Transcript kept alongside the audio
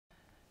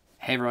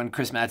Hey everyone,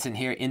 Chris Madsen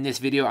here. In this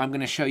video, I'm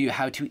going to show you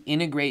how to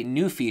integrate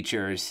new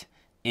features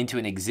into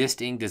an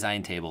existing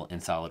design table in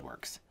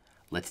Solidworks.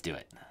 Let's do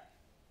it.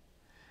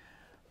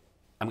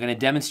 I'm going to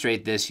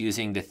demonstrate this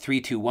using the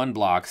 3-2-1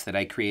 blocks that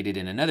I created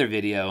in another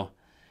video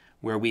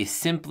where we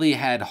simply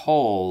had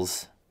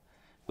holes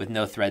with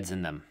no threads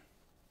in them.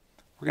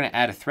 We're going to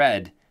add a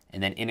thread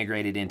and then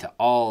integrate it into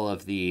all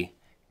of the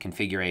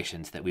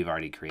configurations that we've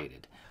already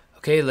created.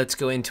 Okay, let's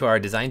go into our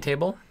design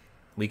table.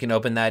 We can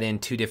open that in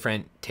two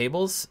different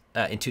tables,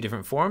 in two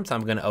different forms.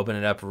 I'm going to open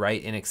it up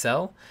right in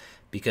Excel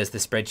because the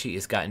spreadsheet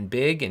has gotten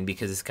big, and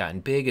because it's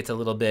gotten big, it's a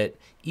little bit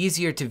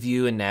easier to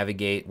view and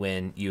navigate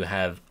when you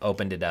have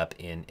opened it up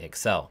in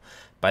Excel.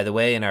 By the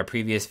way, in our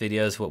previous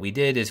videos, what we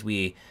did is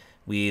we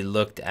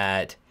looked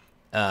at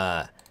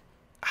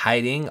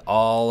hiding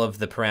all of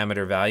the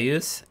parameter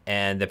values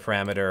and the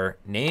parameter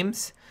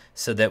names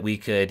so that we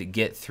could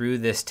get through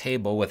this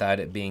table without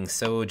it being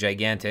so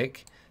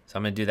gigantic. So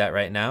I'm going to do that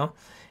right now.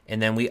 And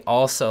then we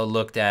also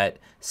looked at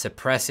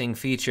suppressing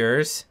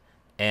features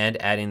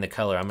and adding the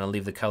color. I'm going to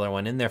leave the color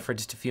one in there for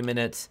just a few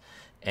minutes,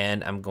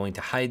 and I'm going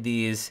to hide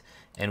these,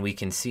 and we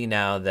can see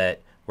now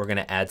that we're going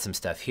to add some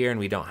stuff here and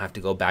we don't have to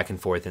go back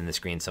and forth in the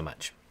screen so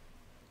much.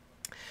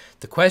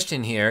 The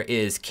question here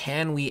is,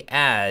 can we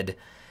add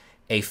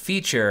a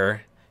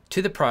feature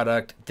to the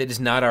product that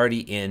is not already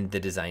in the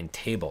design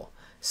table?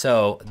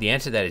 So the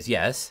answer to that is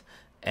yes,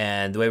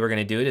 and the way we're going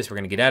to do it is we're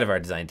going to get out of our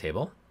design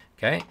table.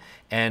 Okay,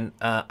 and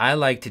I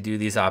like to do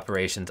these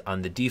operations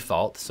on the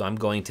default, so I'm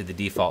going to the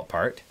default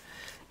part.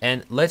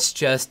 And let's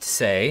just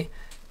say,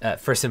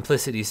 for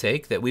simplicity's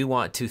sake, that we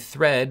want to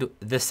thread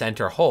the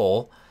center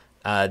hole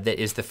that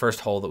is the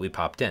first hole that we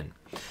popped in.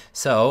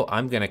 So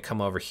I'm going to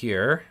come over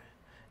here,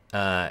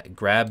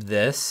 grab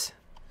this,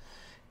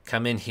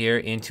 come in here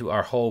into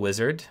our hole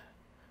wizard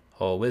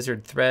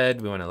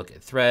thread. We want to look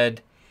at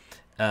thread.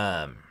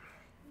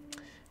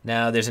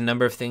 Now there's a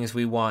number of things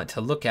we want to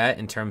look at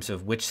in terms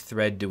of which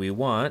thread do we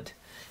want.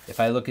 If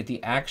I look at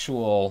the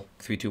actual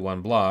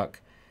 3-2-1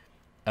 block,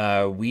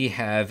 we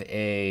have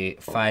a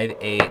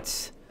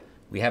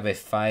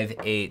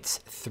 5/8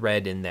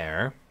 thread in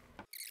there.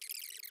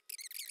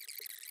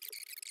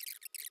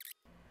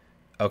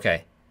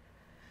 Okay,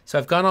 so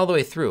I've gone all the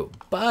way through,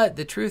 but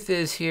the truth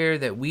is here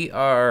that we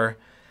are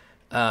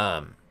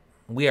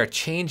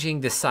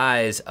changing the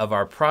size of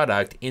our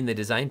product in the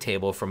design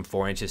table from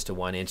 4 inches to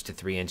 1 inch to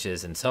 3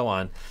 inches and so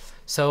on.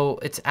 So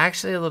it's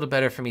actually a little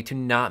better for me to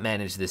not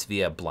manage this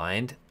via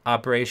blind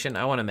operation.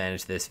 I want to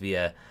manage this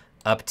via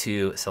up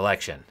to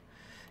selection.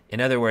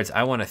 In other words,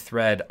 I want to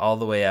thread all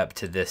the way up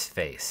to this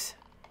face,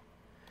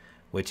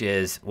 which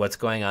is what's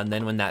going on.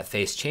 Then when that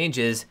face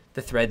changes,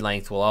 the thread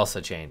length will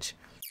also change.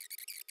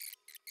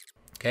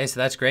 Okay, so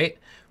that's great.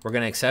 We're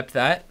going to accept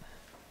that.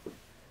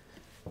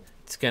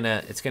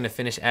 It's gonna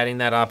finish adding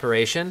that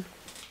operation.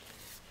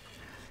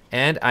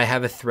 And I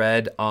have a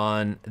thread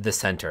on the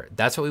center.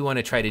 That's what we want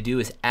to try to do,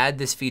 is add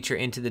this feature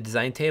into the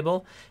design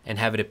table and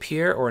have it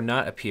appear or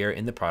not appear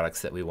in the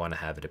products that we want to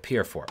have it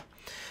appear for.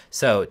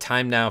 So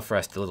time now for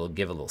us to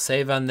give a little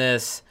save on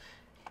this.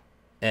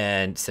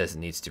 And it says it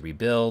needs to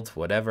rebuild,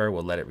 whatever,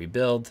 we'll let it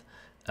rebuild.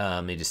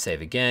 Let me just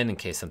save again in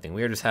case something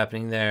weird is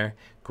happening there.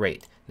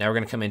 Great. Now we're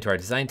gonna come into our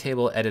design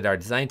table, edit our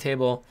design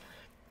table,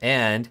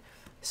 and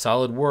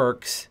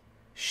Solidworks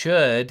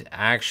should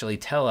actually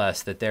tell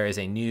us that there is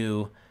a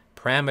new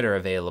parameter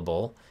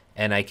available,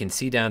 and I can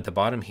see down at the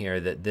bottom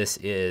here that this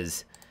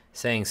is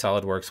saying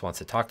Solidworks wants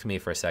to talk to me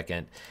for a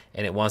second,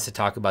 and it wants to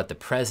talk about the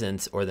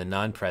presence or the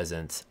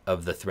non-presence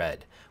of the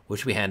thread,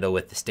 which we handle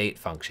with the state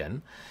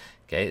function.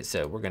 Okay,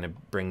 so we're going to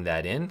bring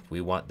that in.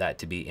 We want that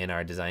to be in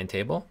our design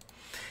table,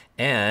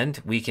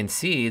 and we can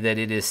see that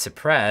it is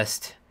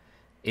suppressed.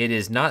 It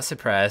is not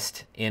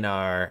suppressed in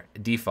our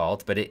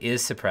default, but it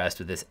is suppressed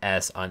with this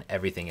S on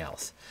everything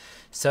else.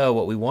 So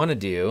what we want to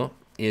do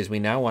is we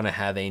now want to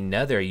have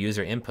another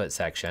user input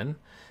section,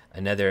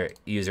 another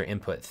user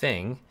input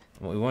thing.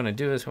 And what we want to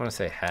do is we want to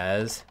say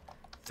has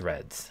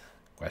threads,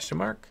 question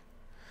mark.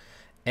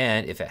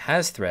 And if it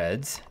has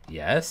threads,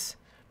 yes,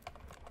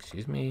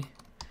 excuse me,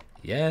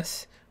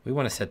 yes, we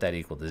want to set that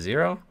equal to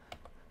 0.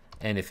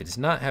 And if it does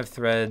not have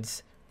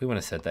threads, we want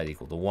to set that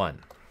equal to 1.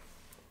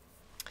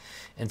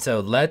 And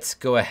so let's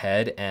go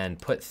ahead and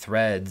put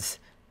threads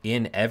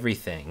in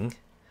everything.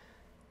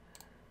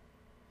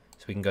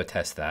 So we can go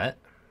test that.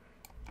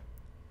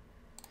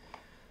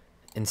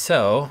 And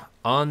so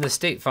on the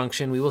state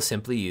function, we will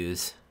simply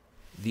use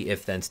the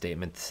if-then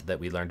statements that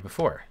we learned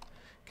before.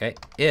 Okay,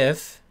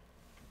 if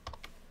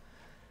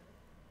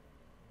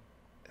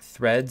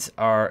threads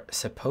are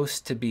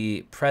supposed to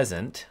be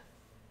present,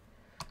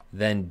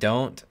 then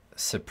don't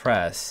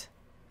suppress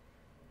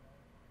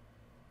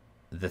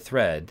the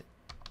thread.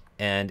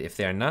 And if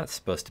they're not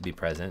supposed to be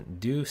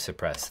present, do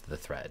suppress the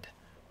thread.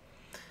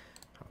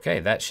 Okay,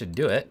 that should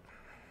do it.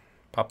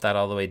 Pop that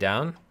all the way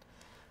down,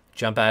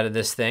 jump out of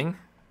this thing,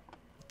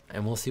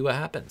 and we'll see what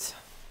happens.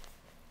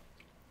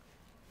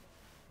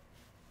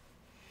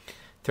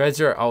 Threads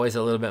are always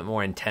a little bit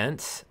more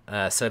intense,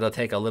 so it'll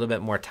take a little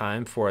bit more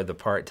time for the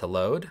part to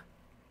load.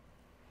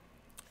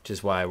 which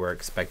is why we're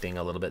expecting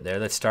a little bit there.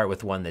 Let's start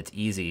with one that's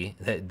easy,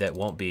 that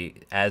won't be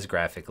as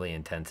graphically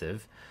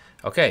intensive.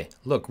 Okay,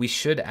 look, we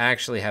should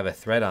actually have a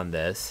thread on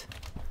this,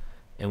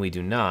 and we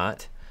do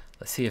not.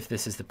 Let's see if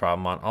this is the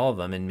problem on all of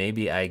them, and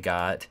maybe I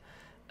got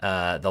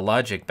the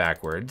logic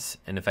backwards,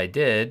 and if I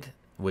did,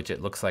 which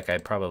it looks like I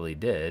probably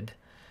did,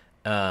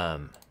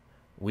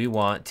 we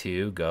want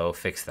to go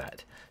fix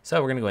that.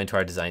 So we're gonna go into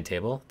our design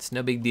table. It's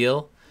no big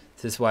deal.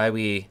 This is why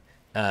we,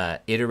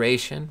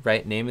 iteration,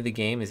 right? Name of the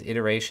game is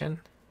iteration.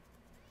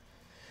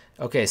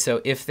 Okay,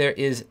 so if there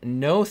is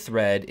no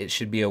thread, it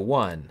should be a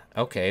 1.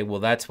 Okay, well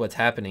that's what's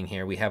happening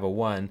here. We have a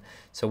 1.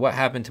 So what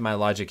happened to my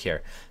logic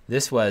here?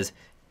 This was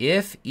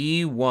if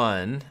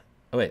E1,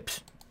 oh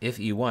wait, if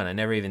E1, I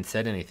never even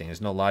said anything. There's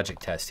no logic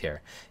test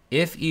here.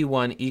 If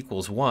E1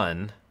 equals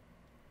 1,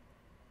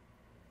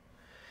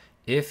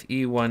 if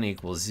E1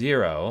 equals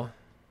 0,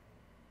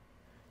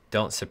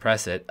 don't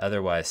suppress it,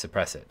 otherwise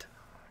suppress it.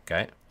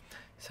 Okay,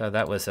 so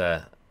that was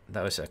a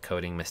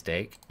coding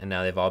mistake, and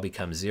now they've all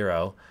become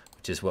 0,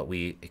 which is what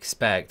we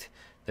expect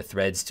the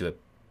threads to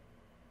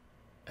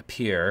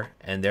appear.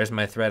 And there's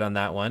my thread on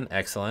that one.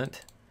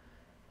 Excellent.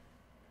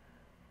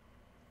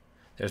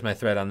 There's my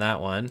thread on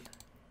that one.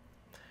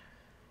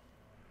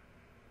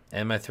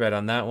 And my thread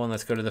on that one.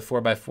 Let's go to the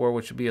 4x4,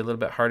 which would be a little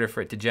bit harder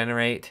for it to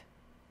generate.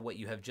 What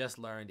you have just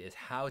learned is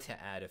how to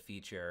add a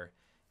feature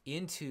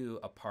into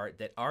a part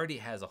that already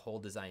has a whole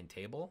design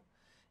table.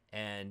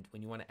 And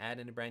when you want to add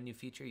in a brand new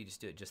feature, you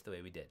just do it just the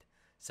way we did.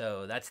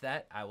 So that's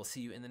that. I will see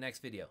you in the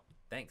next video.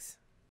 Thanks.